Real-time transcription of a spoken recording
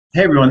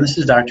Hey everyone, this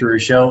is Dr.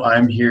 Ruscio.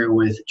 I'm here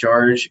with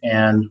George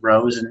and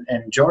Rose,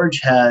 and George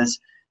has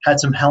had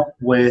some help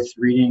with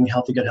reading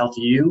Healthy Gut,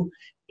 Healthy You,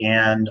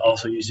 and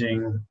also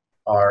using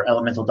our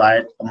elemental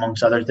diet,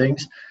 amongst other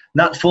things.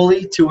 Not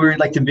fully to where he'd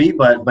like to be,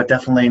 but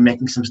definitely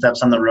making some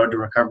steps on the road to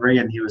recovery,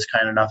 and he was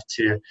kind enough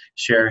to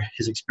share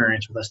his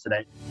experience with us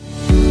today.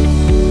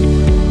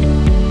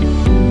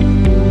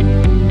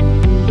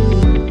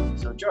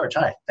 So George,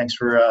 hi. Thanks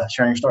for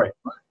sharing your story.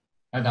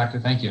 Hi, doctor.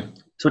 Thank you.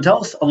 So tell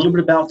us a little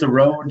bit about the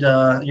road,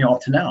 up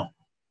to now.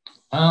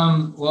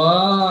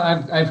 Well,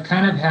 I've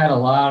kind of had a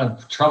lot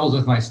of troubles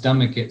with my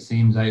stomach. It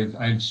seems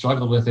I've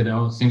struggled with it.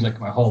 It seems like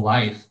my whole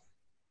life.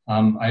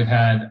 I've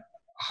had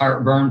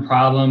heartburn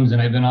problems,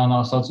 and I've been on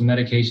all sorts of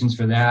medications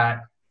for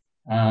that.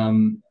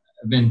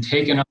 I've been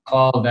taking off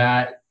all of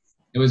that.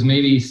 It was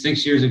maybe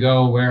 6 years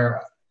ago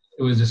where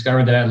it was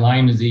discovered that I had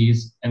Lyme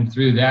disease, and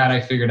through that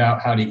I figured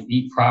out how to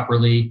eat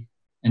properly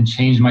and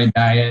changed my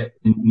diet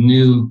and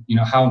knew,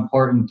 how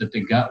important that the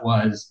gut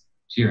was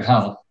to your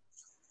health.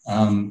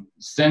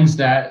 Since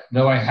that,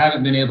 though, I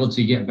haven't been able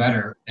to get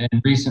better. And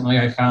recently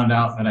I found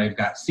out that I've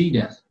got C.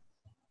 diff.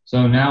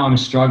 So now I'm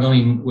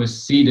struggling with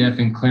C. diff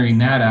and clearing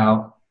that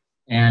out.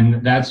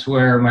 And that's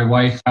where my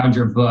wife found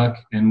your book.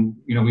 And,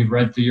 we've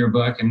read through your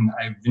book, and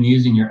I've been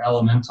using your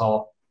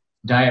elemental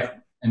diet,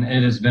 and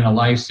it has been a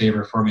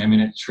lifesaver for me. I mean,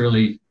 it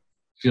truly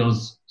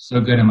feels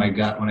so good in my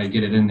gut when I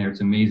get it in there.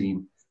 It's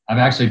amazing. I've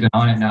actually been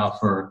on it now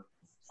for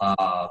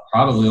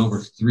probably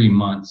over 3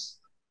 months.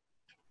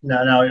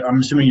 Now, I'm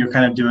assuming you're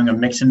kind of doing a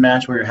mix and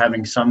match where you're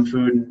having some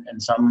food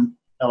and some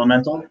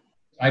elemental?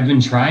 I've been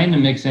trying to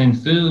mix in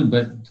food,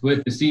 but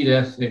with the C.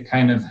 diff, it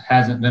kind of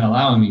hasn't been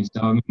allowing me.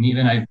 So, I mean,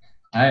 even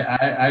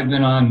I've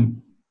been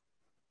on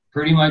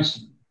pretty much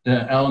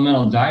the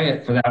elemental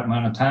diet for that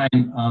amount of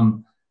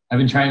time. I've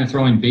been trying to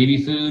throw in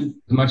baby food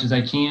as much as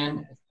I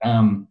can,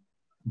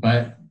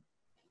 but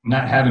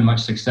not having much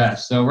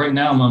success. So right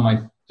now I'm on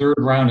my 3rd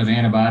round of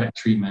antibiotic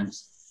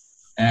treatments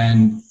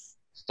and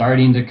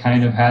starting to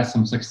kind of have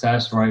some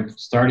success where I've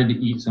started to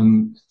eat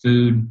some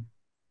food,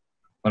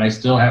 but I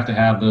still have to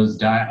have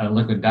those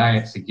liquid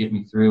diets to get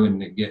me through and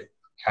to get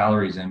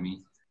calories in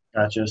me.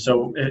 Gotcha.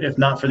 So if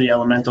not for the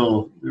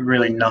elemental,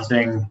 really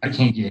nothing I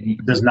can't get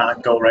anything. Does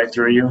not go right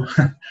through you?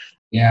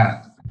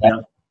 Yeah.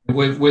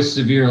 With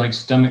severe like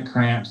stomach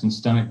cramps and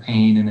stomach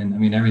pain, and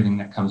then everything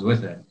that comes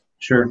with it.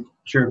 Sure.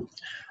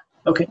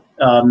 Okay.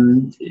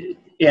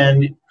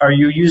 And are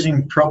you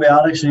using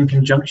probiotics in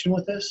conjunction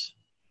with this?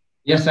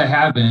 Yes, I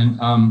have been.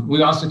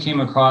 We also came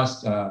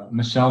across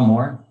Michelle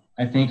Moore.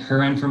 I think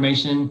her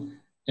information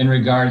in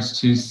regards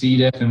to C.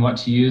 diff and what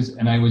to use,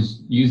 and I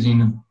was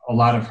using a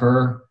lot of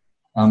her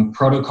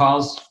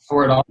protocols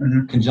for it all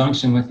in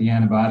conjunction with the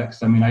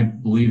antibiotics. I mean, I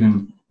believe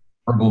in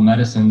herbal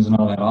medicines and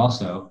all that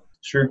also.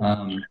 Sure.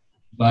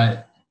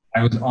 But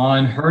I was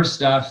on her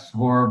stuff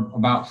for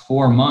about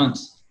 4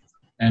 months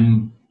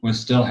and was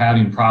still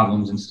having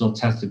problems and still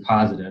tested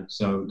positive.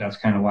 So that's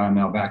kind of why I'm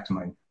now back to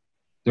my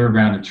 3rd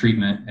round of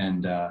treatment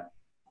and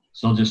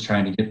still just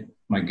trying to get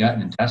my gut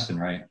and intestine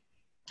right.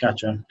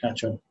 Gotcha.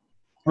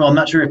 Well, I'm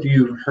not sure if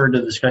you heard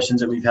the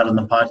discussions that we've had on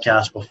the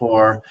podcast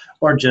before,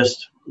 or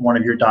just one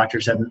of your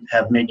doctors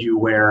have made you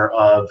aware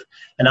of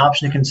an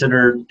option to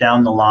consider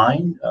down the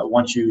line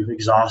once you've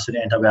exhausted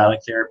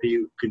antibiotic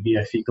therapy. Could be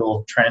a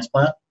fecal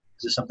transplant.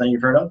 Is this something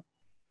you've heard of?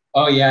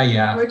 Oh,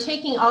 yeah. We're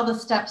taking all the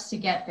steps to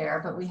get there,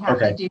 but we have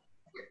to do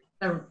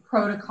the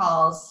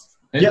protocols.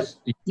 It's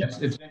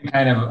been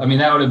kind of,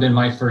 that would have been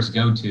my first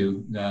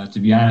go-to, to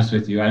be honest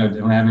with you. I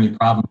don't have any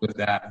problem with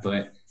that,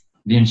 but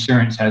the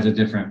insurance has a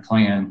different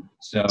plan.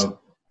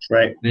 So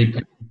they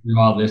put through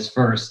all this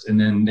first, and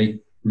then they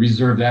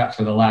reserve that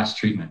for the last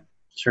treatment.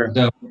 Sure.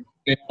 So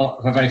if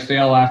I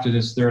fail after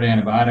this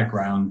 3rd antibiotic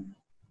round,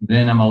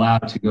 then I'm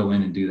allowed to go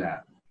in and do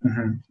that,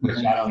 which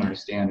I don't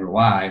understand or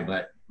why,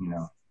 but,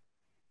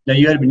 Now,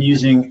 you had been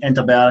using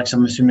antibiotics,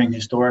 I'm assuming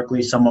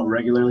historically, somewhat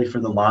regularly for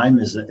the Lyme.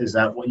 Is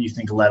that what you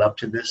think led up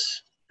to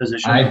this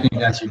position? I think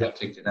that's what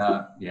picked it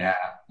up. Yeah.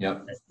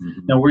 Yep.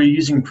 Now, were you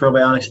using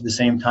probiotics at the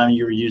same time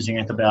you were using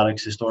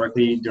antibiotics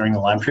historically during the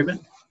Lyme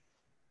treatment?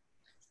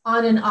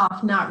 On and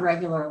off, not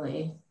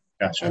regularly.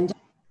 Gotcha. And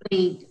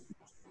definitely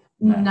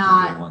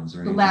not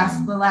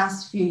the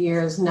last few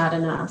years, not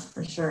enough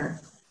for sure.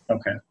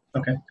 Okay.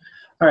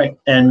 All right.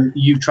 And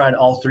you've tried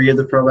all 3 of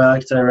the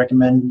probiotics that I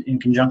recommend in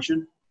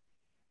conjunction?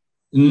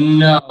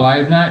 No,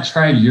 I've not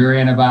tried your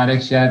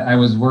antibiotics yet. I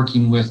was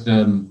working with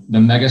the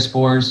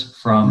megaspores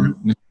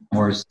from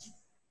Moore's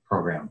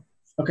program.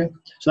 Okay,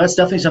 so that's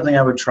definitely something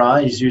I would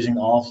try, is using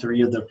all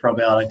 3 of the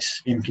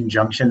probiotics in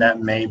conjunction. That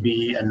may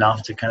be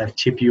enough to kind of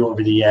tip you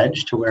over the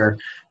edge to where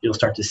you'll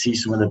start to see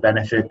some of the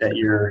benefit that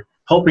you're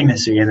hoping to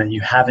see and that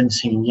you haven't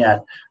seen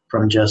yet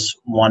from just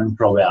one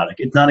probiotic.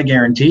 It's not a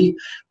guarantee,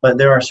 but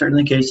there are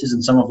certainly cases,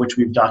 and some of which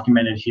we've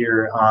documented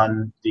here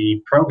on the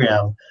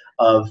program,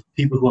 of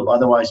people who have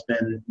otherwise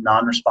been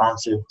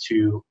non-responsive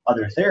to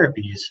other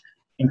therapies,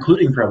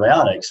 including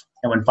probiotics,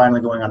 and when finally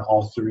going on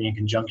all 3 in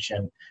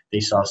conjunction, they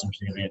saw some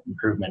significant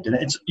improvement. And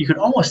you could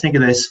almost think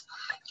of this,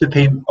 to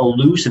pay a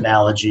loose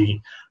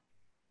analogy,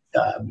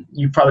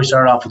 you probably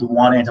started off with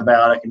one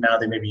antibiotic, and now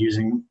they may be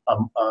using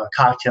a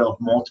cocktail of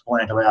multiple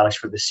antibiotics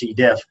for the C.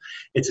 diff.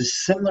 It's a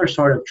similar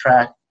sort of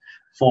track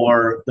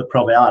for the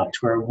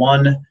probiotics, where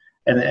one,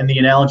 and the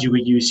analogy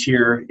we use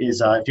here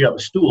is if you have a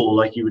stool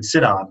like you would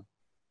sit on,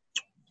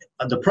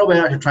 the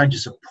probiotics are trying to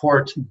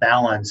support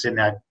balance in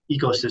that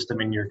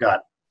ecosystem in your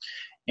gut.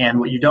 And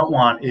what you don't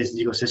want is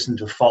the ecosystem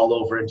to fall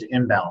over into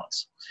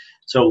imbalance.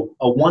 So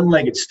a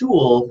one-legged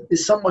stool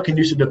is somewhat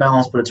conducive to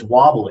balance, but it's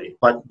wobbly.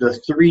 But the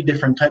three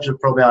different types of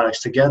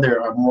probiotics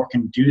together are more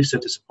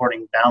conducive to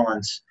supporting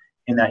balance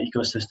in that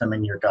ecosystem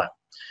in your gut.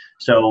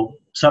 So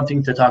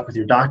something to talk with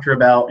your doctor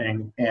about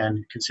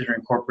and consider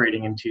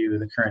incorporating into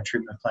the current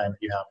treatment plan that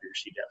you have for your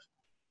C. diff.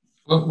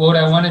 Would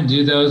I want to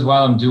do those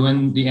while I'm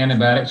doing the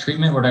antibiotic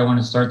treatment? Would I want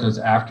to start those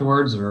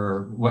afterwards,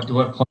 or what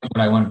point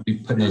would I want to be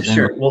putting those in?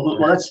 Sure. Well,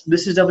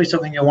 this is definitely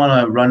something you'll want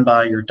to run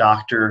by your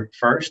doctor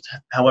first.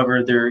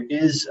 However, there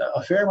is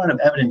a fair amount of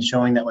evidence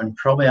showing that when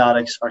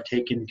probiotics are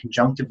taken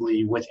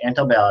conjunctively with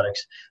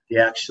antibiotics, they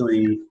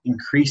actually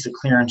increase the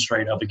clearance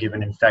rate of a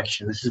given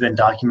infection. This has been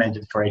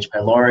documented for H.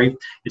 pylori.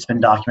 It's been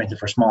documented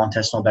for small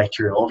intestinal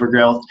bacterial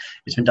overgrowth.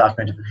 It's been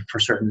documented for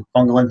certain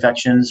fungal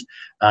infections.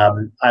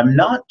 I'm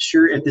not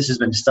sure if this has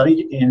been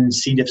studied in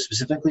C. diff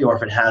specifically, or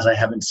if it has, I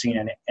haven't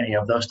seen any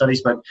of those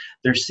studies, but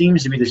there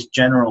seems to be this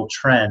general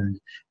trend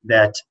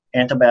that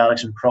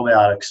antibiotics and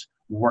probiotics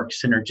work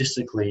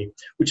synergistically,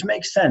 which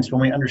makes sense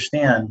when we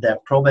understand that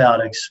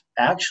probiotics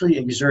actually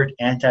exert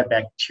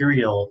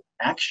antibacterial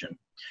action.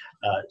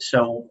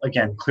 So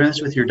again, clear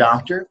this with your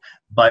doctor,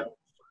 but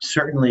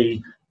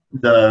certainly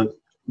the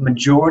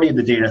majority of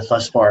the data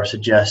thus far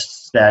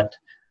suggests that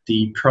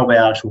the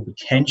probiotics will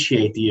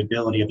potentiate the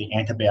ability of the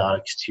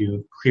antibiotics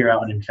to clear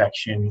out an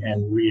infection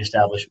and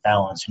reestablish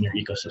balance in your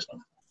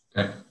ecosystem.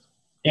 Okay.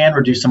 And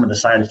reduce some of the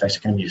side effects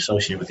that can be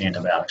associated with the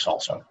antibiotics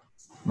also.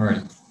 Right.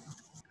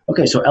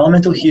 Okay, so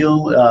Elemental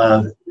Heal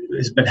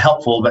has been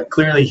helpful, but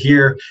clearly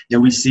here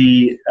we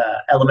see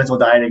elemental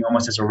dieting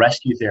almost as a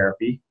rescue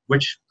therapy,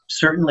 which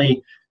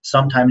certainly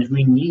sometimes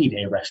we need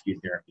a rescue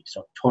therapy,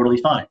 so totally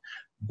fine.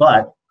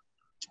 But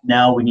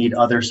now we need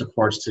other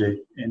supports to,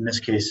 in this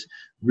case,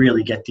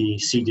 really get the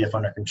C. diff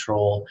under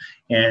control.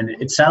 And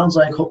it sounds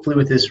like hopefully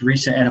with this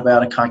recent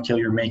antibiotic cocktail,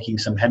 you're making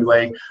some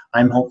headway.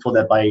 I'm hopeful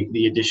that by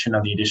the addition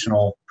of the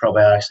additional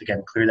probiotics,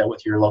 again, clear that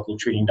with your local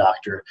treating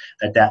doctor,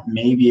 that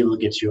may be able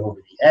to get you over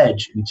the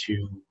edge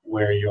into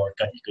where your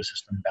gut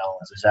ecosystem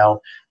balances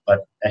out.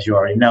 But as you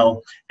already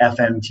know,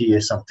 FMT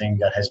is something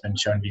that has been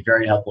shown to be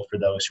very helpful for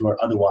those who are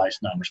otherwise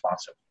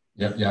non-responsive.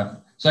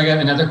 Yep. So I got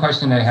another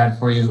question I had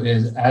for you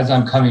is, as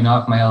I'm coming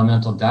off my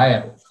elemental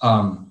diet,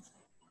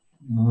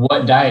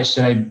 what diet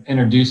should I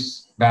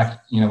introduce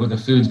back, with the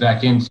foods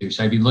back into?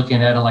 Should I be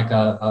looking at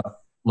a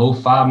low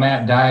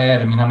FODMAP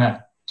diet? I mean, I'm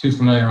not too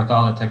familiar with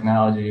all the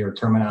technology or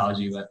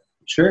terminology, but.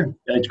 Sure,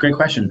 it's a great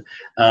question.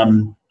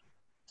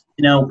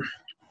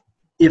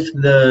 If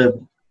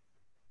the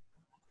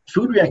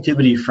food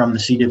reactivity from the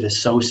C. diff is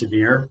so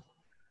severe,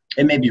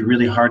 it may be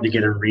really hard to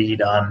get a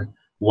read on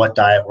what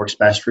diet works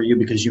best for you,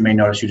 because you may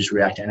notice you just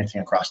react to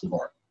anything across the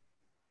board.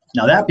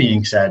 Now, that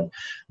being said,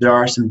 there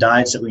are some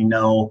diets that we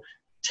know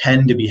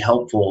tend to be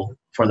helpful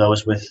for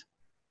those with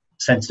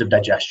sensitive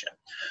digestion.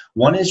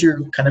 One is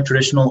your kind of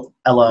traditional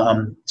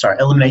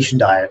elimination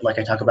diet, like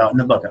I talk about in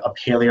the book, a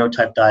paleo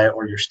type diet,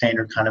 or your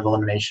standard kind of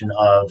elimination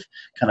of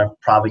kind of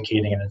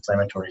provocating and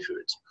inflammatory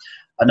foods.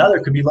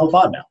 Another could be low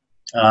FODMAP.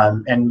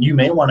 And you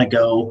may want to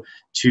go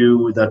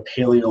to the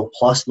paleo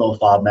plus low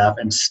FODMAP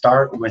and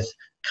start with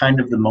kind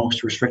of the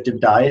most restrictive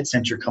diet,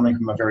 since you're coming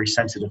from a very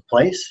sensitive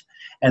place,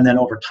 and then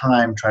over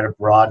time try to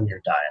broaden your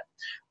diet.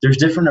 There's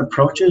different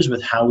approaches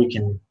with how we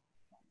can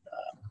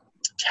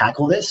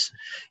tackle this.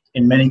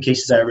 In many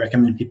cases, I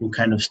recommend people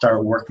kind of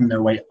start working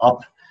their way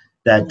up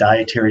that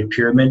dietary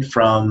pyramid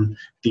from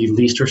the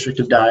least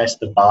restrictive diets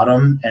at the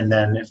bottom, and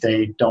then if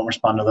they don't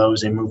respond to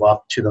those, they move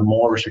up to the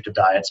more restrictive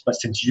diets. But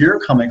since you're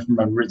coming from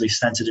a really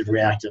sensitive,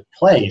 reactive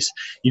place,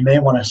 you may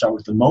want to start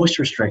with the most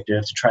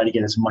restrictive to try to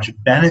get as much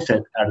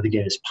benefit out of the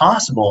gate as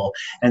possible,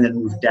 and then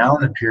move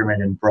down the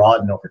pyramid and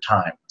broaden over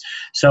time.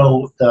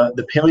 So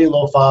the paleo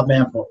low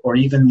FODMAP, or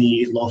even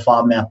the low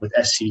FODMAP with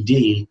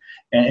SCD,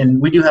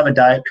 and we do have a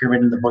diet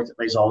pyramid in the book that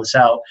lays all this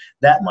out,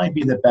 that might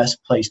be the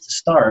best place to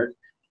start,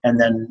 and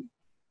then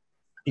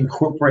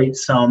incorporate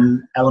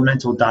some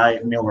elemental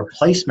diet meal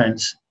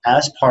replacements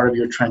as part of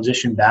your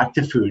transition back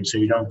to food, so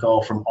you don't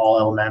go from all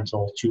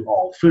elemental to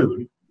all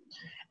food.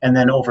 And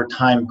then over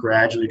time,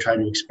 gradually try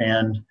to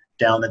expand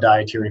down the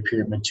dietary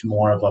pyramid to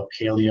more of a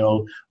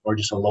paleo or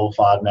just a low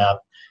FODMAP,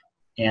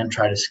 and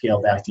try to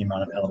scale back the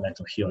amount of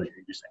elemental heal that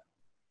you're using.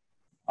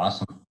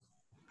 Awesome.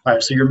 All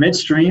right, so you're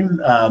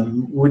midstream.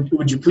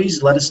 Would you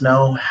please let us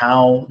know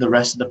how the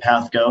rest of the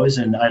path goes?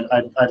 And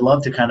I'd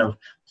love to kind of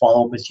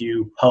follow up with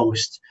you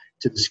post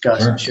to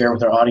discuss and share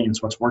with our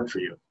audience what's worked for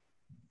you.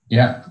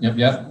 Yeah,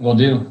 yep, will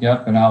do.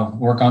 Yep, and I'll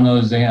work on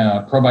those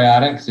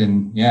probiotics,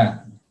 and yeah.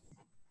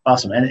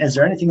 Awesome. And is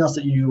there anything else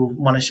that you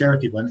want to share with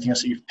people? Anything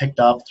else that you've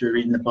picked up through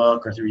reading the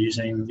book or through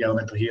using the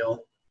Elemental Heal?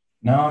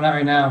 No, not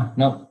right now.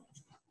 Nope.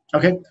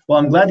 Okay. Well,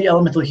 I'm glad the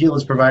Elemental Heal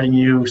is providing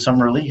you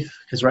some relief,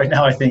 because right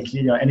now I think,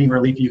 any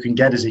relief you can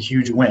get is a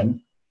huge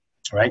win,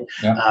 right?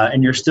 Yeah.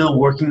 And you're still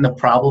working the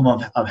problem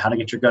of how to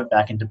get your gut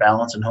back into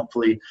balance, and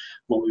hopefully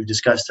what we've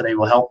discussed today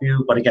will help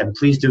you. But again,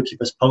 please do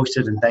keep us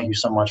posted, and thank you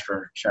so much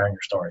for sharing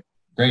your story.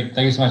 Great.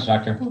 Thank you so much,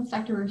 Doctor. Thanks,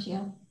 Dr.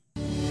 Ruscio.